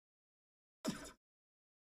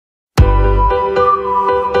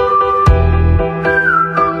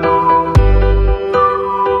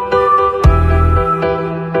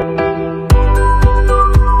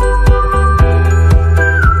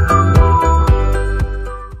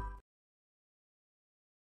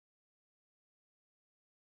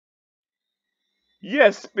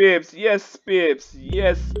Yes, babes. Yes, babes.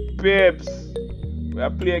 Yes, babes. We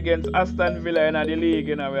are play against Aston Villa in the league,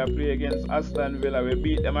 you know. We are play against Aston Villa. We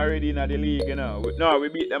beat them already in the league, you know. No, we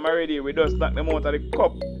beat them already. We just knock them out of the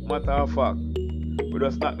cup. Matter of fact. We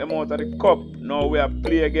just knock them out of the cup. Now we are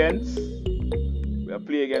play against. We are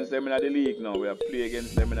play against them in the league now. We are play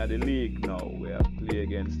against them in the league now. We are play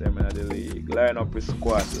against them in the league. Line up with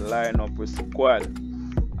squad. Line up with squad.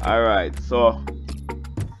 Alright, so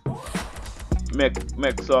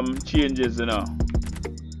make some changes, you know.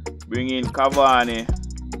 Bring in Cavani.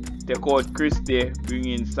 Take out Christie. Bring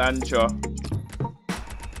in Sancho.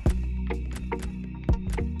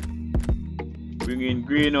 Bring in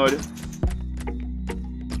Greenwood.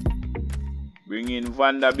 Bring in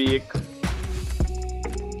Van der Beek.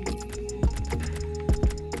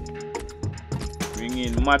 Bring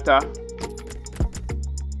in Mata.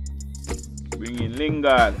 Bring in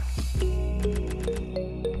Lingard.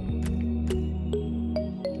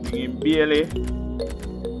 Bring in Bailey.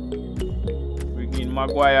 Bring in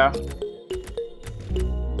Maguire.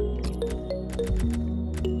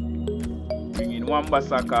 Bring in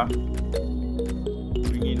Wan-Bissaka.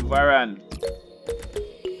 Bring in Varane.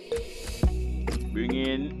 Bring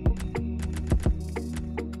in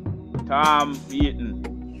Tom Heaton.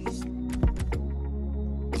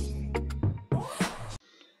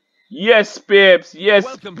 Yes, babes. Yes,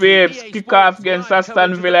 babes. Kick off against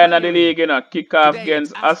Aston Villa in the league, you know. Kick off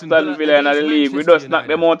against Aston Villa in the league. We just knock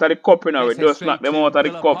them out of the cup, you know. We just knock them out of the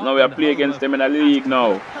cup. Now we are playing against them in the league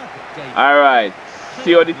now. Alright.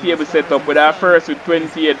 See how the table set up with our first with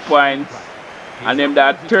 28 points. And them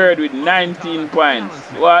that third with 19 points.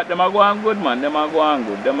 What? Them are going good, man. Them are going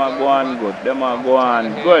good. Them are going good. Them are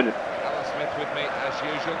going good.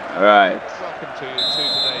 Alright. Welcome to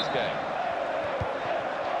today's game.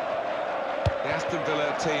 The Aston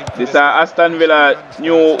Villa team. This is Aston Villa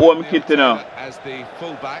new home kit, you know. As the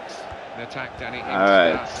fullbacks in attack, Danny Ings.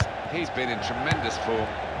 Alright. He's been in tremendous form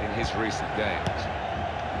in his recent games.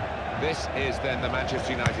 This is then the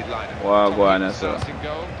Manchester United lineup. Wow, go on, sir. Starting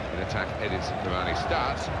goal in attack. Edinson Cavani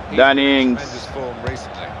starts. Danny Ings. Tremendous form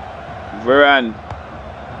recently. Varane.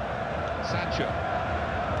 Sancho.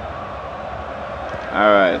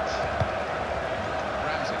 Alright.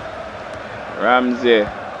 Ramsey.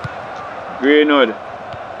 Greenwood.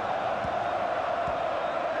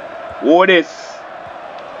 Otis.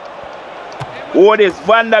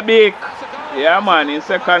 Van der Beek. Yeah, man. His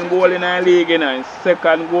second goal in the league, you know. His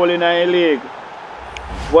second goal in the league.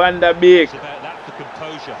 Van der Beek.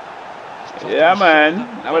 Yeah, man.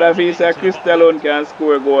 I would have said Christie alone can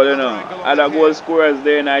score a goal, you know. Other goal scorers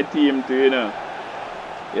there in our team too, you know.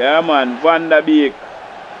 Yeah, man. Van der Beek.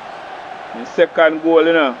 His second goal,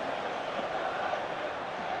 you know.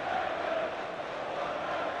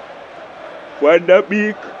 Van der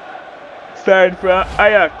Beek. Signed from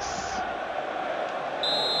Ajax.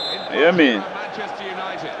 Yeah, man. Manchester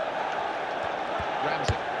United.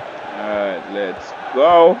 Ramsey. Alright, let's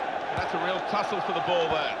go. That's a real tussle for the ball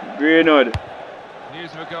there. Greenwood.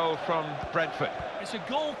 News of a goal from Brentford. It's a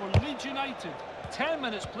goal for Leeds United. 10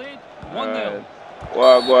 minutes played, 1-0.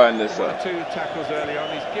 Well, go on this one. Two tackles early on.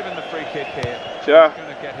 He's given the free kick here. Sure. He's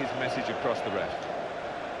going to get his message across the ref.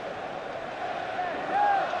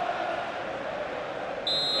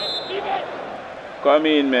 Come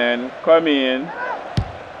in, man. Come in.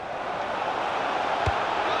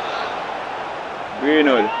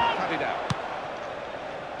 Greenwood. Cut it out.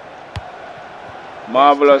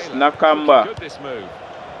 Marvelous Nakamba. Good this move.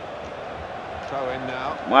 Throw in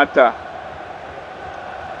now. Mata.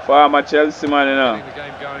 Former Chelsea man, you know. Getting the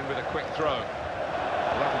game going with a quick throw.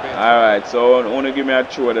 Alright, so I want to give me a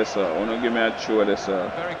throw there, sir. I want to give me a throw there,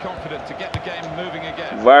 sir. Very confident to get the game moving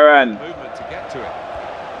again. Varane. Movement to get to it.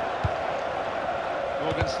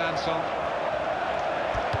 Morgan Sanson.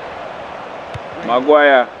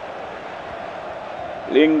 Maguire.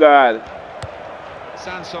 Lingard.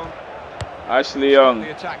 Sanson. Ashley Young. The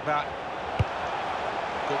attack that.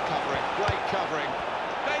 Good covering. Great covering.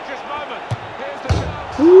 Dangerous moment. Here's the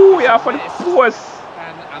chance. Ooh, yeah, for the post.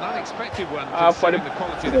 And an unexpected one. For the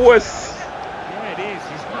quality post. Yeah, it is.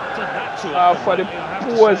 He's not done that too often. For the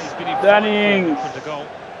post. Danny Ings.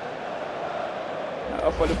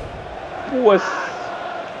 For the post.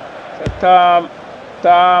 Tom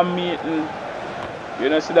Heaton. You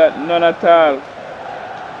don't see that? None at all.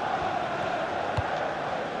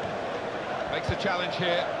 Makes a challenge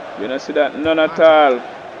here. You don't see that? None at all.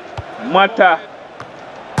 Mata.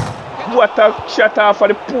 What a shot off for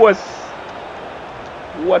the post.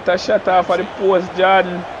 What a shot off for the post,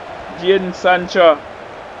 Jordan. Jadon Sancho.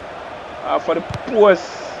 Off for the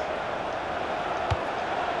post.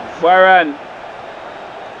 Varane.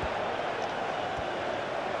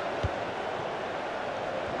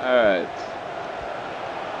 Alright.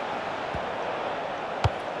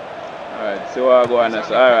 Alright, so I go on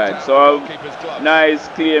this. Alright, so nice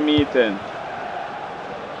clear meeting.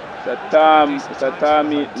 It's a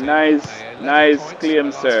Tommy, nice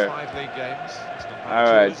claim, sir.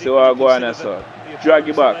 Alright, so I go on this. Drag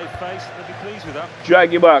it back.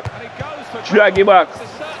 Drag it back. Drag it back.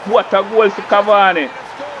 What a goal for Cavani.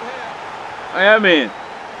 I mean.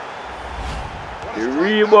 The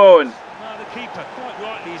rebound.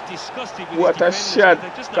 What a shot.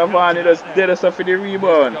 Cavani just did us for the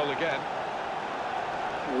rebound.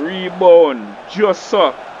 Rebound. Just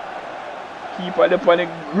so. Keeper up on the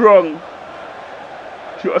ground.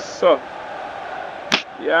 Just so.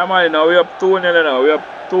 Yeah, man, now we up 2-0 now. We up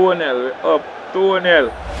 2-0. We up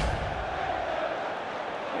 2-0.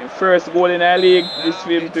 In first goal in the league, this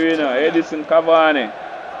film too, you know. Edison Cavani.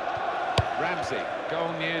 Ramsey,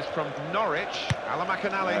 goal news from Norwich.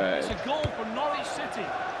 Alamakanali. Right. It's a goal for Norwich City.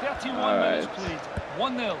 31 minutes played.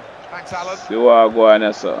 1-0. Thanks, Alan. See what I go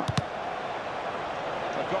on, sir.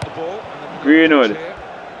 They've got the ball. Greenwood.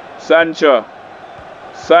 Sancho.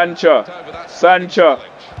 Sancho. Sancho.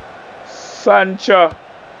 Sancho.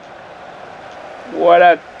 What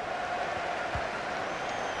that?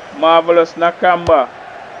 Marvelous Nakamba.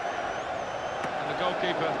 And the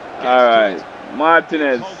goalkeeper. Alright.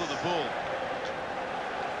 Martinez.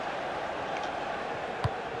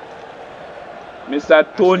 Mr.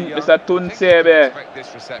 Tun Sebe.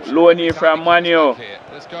 Loanee from Manu.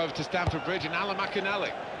 Let's go over to Stamford Bridge and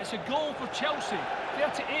Alamakanali. It's a goal for Chelsea.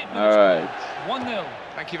 38 minutes. Alright. 1-0.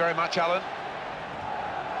 Thank you very much, Alan.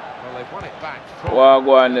 Well, they've won it back. What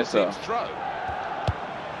go on this, sir?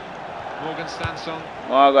 Morgan Sanson.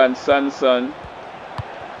 Morgan Sanson.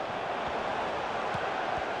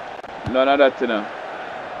 None of that, you know.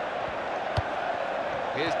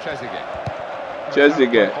 Here's Trezeguet.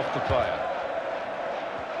 Trezeguet. Off the player.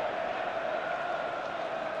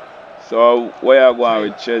 So, where are you going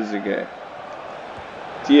with Trezeguet?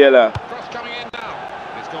 Taylor. Cross coming in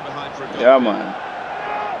now. It's gone behind for a goal. Yeah, man.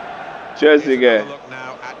 Trezeguet. Look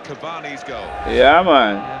now at Cavani's goal. Yeah,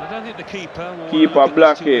 man. Yeah, I don't think the Keeper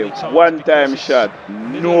block him. One time shot.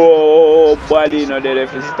 Nobody no there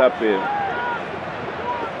to stop him.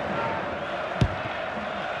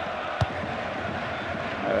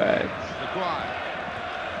 Alright.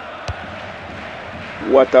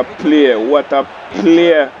 What a player. What a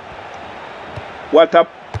player. What a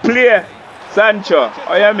player. Sancho.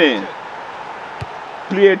 Oh, you mean?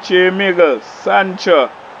 Play Miguel. Sancho.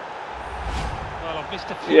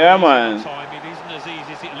 Yeah, man. Time. It isn't as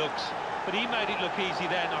easy as it looks, but he made it look easy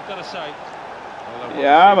then, I've got to say.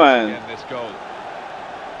 Yeah, man. This goal.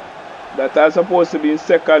 That is supposed to be in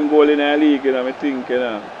second goal in the league, you know, I think, you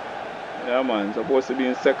know. Yeah, man. Supposed to be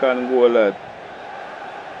in second goal, lad.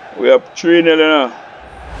 We have 3-0, you know.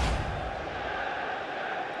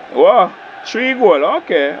 What? 3 goal,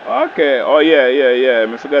 okay, okay. Oh,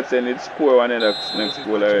 yeah. I forgot saying it's score one in the next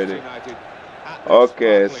goal already.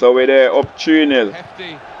 Okay, so we're there up 3-0.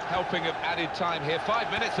 Hefty helping of added time here.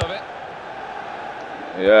 5 minutes of it.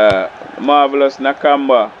 Yeah, marvelous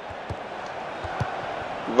Nakamba.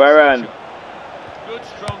 Varane. Good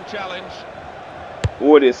strong challenge.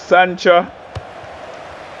 Who is Sancho?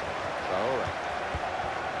 Traore.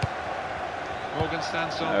 Morgan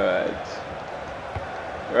Sanson. Alright.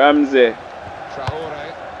 Ramsey.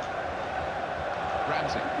 Traore.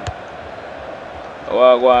 Ramsey.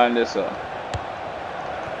 What go on this, sir?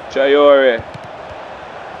 Traore.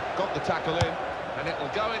 Got the tackle in, and it will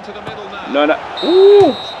go into the middle now. No.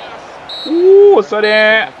 Ooh, so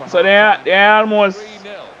they almost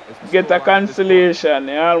get a cancellation.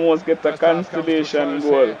 They almost get a cancellation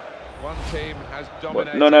goal. One team has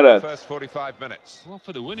But none of that. the first 45 minutes. Well,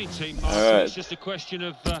 for the winning team, Alright. it's just a question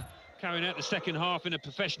of carrying out the second half in a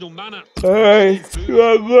professional manner. Alright, you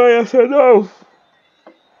are going to no.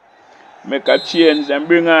 Make a change and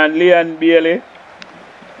bring on Leon Bailey.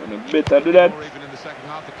 You better do that. Or even in the second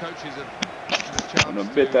half, the coaches have a chance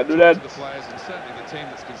better to do talk that. to the players, and certainly the team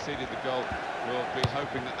that's conceded the goal will be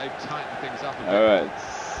hoping that they've tightened things up a bit. Alright,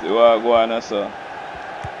 see what go on, sir.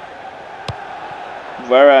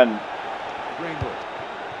 Varane.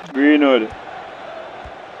 Greenwood.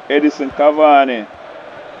 Edison Cavani.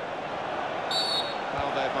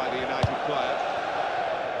 Foul there by the United player.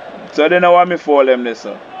 So they don't want me for them this,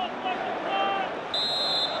 sir.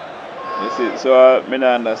 You see, so I don't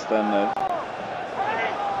understand that.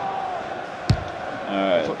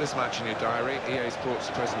 Alright. Put this match in your diary. EA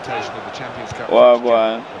Sports presentation of the Champions Cup. Well, go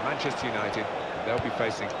on. For Manchester United, they'll be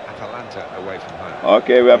facing Atalanta away from home.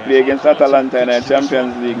 Okay, we'll play against Atalanta in the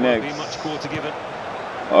Champions League next.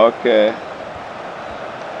 Okay.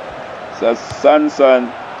 So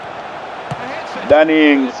Sanson.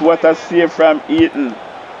 Dannings, what a save from Eaton.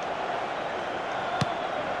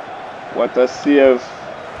 What a save.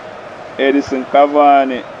 Edison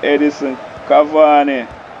Cavani. Edison Cavani.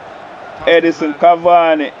 Edison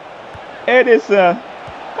Cavani. Edison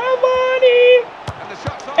Cavani.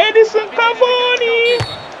 Edison Cavani.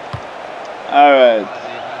 Alright.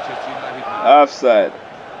 Offside.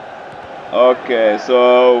 Okay,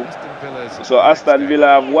 so Aston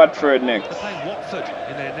Villa have Watford next. They play Watford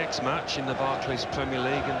in their next match in the Barclays Premier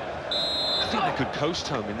League, and I think they could coast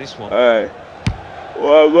home in this one. Alright.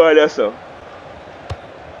 Oh God, that's so.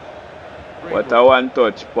 What a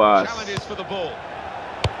one-touch pass. Challenges for the ball.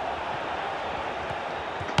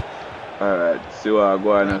 Alright, see what I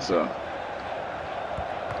go on so.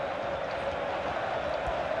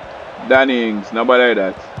 Dannings, nobody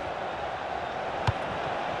like that.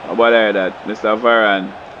 Nobody like that. Mr.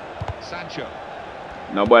 Varane. Sancho.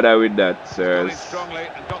 Nobody with that, sirs. Strongly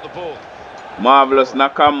and got the ball. Marvelous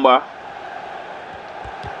Nakamba.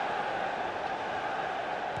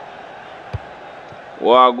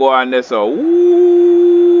 What go on there so?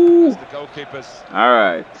 Woo! The goalkeepers.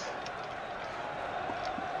 Alright.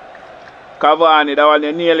 Cavani, that one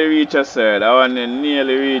you nearly reach her, sir. That one you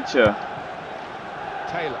nearly reach her.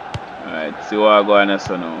 Taylor. Alright, see what I go on there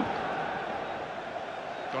so now.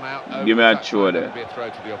 Gone out. Give me a throw there. Be a throw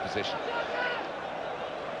to the opposition.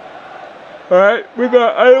 Alright, we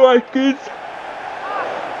got Iowa kids.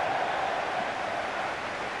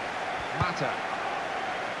 Mata.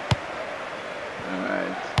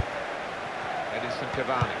 Alright. Edison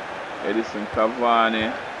Cavani. Edison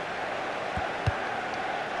Cavani.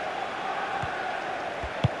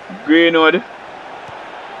 Greenwood.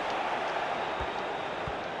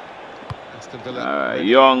 Aston Villa.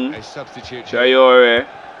 Young. A substitute. Traore.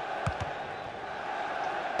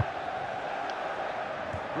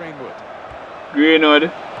 Greenwood.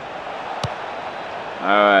 Greenwood.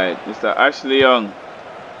 Alright, Mr. Ashley Young.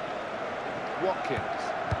 Watkins.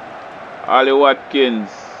 Ollie Watkins.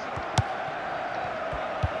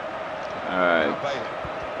 Alright.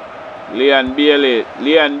 Leon Bailey.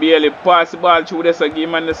 Leon Bailey pass the ball through this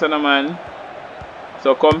game and this man.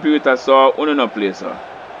 So computer so uno no play so.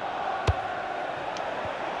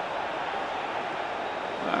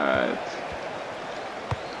 Alright.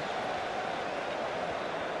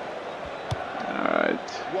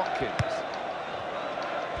 Alright. Watkins.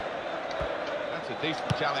 That's a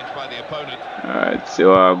decent challenge by the opponent. Alright, see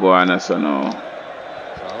what I go on so now.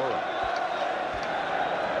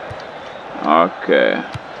 Okay.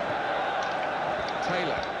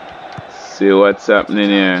 Taylor. See what's happening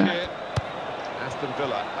here. Aston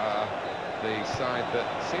Villa are the side that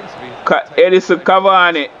seems to be Edison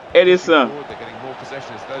Cavani. Edison. They're getting more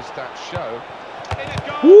possession as those stats show.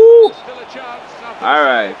 Woo! Still a chance.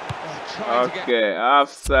 Alright. Okay,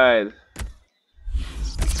 offside.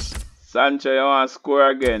 Sancho, you want to score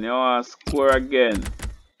again? You want to score again?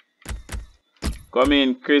 Come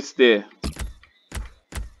in, Christie.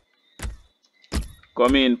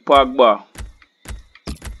 Come in, Pogba.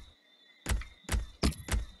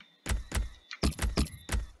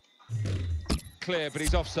 Clear, but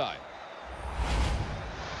he's offside.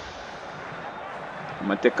 I'm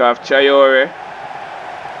going to take off Traore.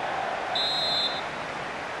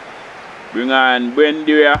 Bring on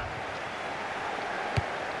Buendia.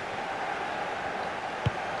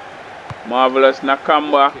 Marvelous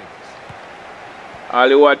Nakamba.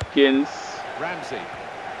 Ollie Watkins. Ramsey.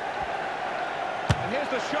 And here's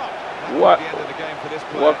the shot. What? The end of the game for this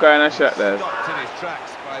player. What kind of shot that? Stopped in his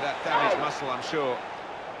tracks by that damaged muscle, I'm sure.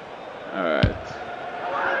 Alright.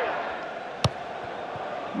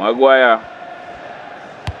 Maguire.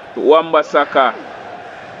 To Wan-Bissaka.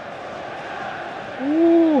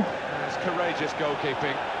 It's courageous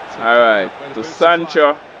goalkeeping. Alright. To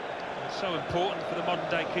Sancho. It's so important for the modern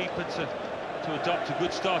day keeper to adopt a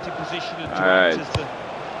good starting position and to Alright. act as the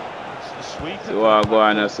sweeper. See what I go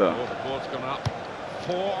on so. Oh, the board's gone up.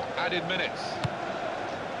 4 added minutes.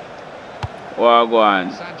 What I go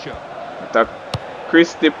on? Sancho. Attack.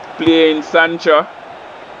 Christie playing Sancho.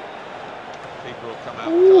 Keeper will come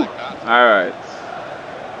out like that. Alright.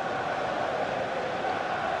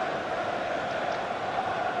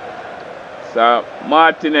 So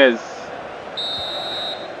Martinez.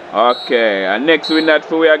 Okay, and next win that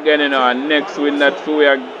for we again, you know. And next win that for we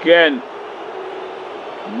again.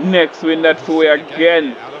 Next win that for we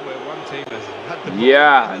again.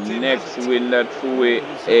 Yeah, next win that for we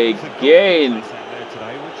again.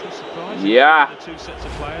 Yeah.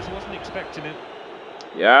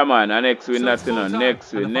 Yeah, man, and next win that, you know.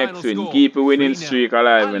 Next win. Keep a winning streak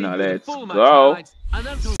alive, you know. Let's go.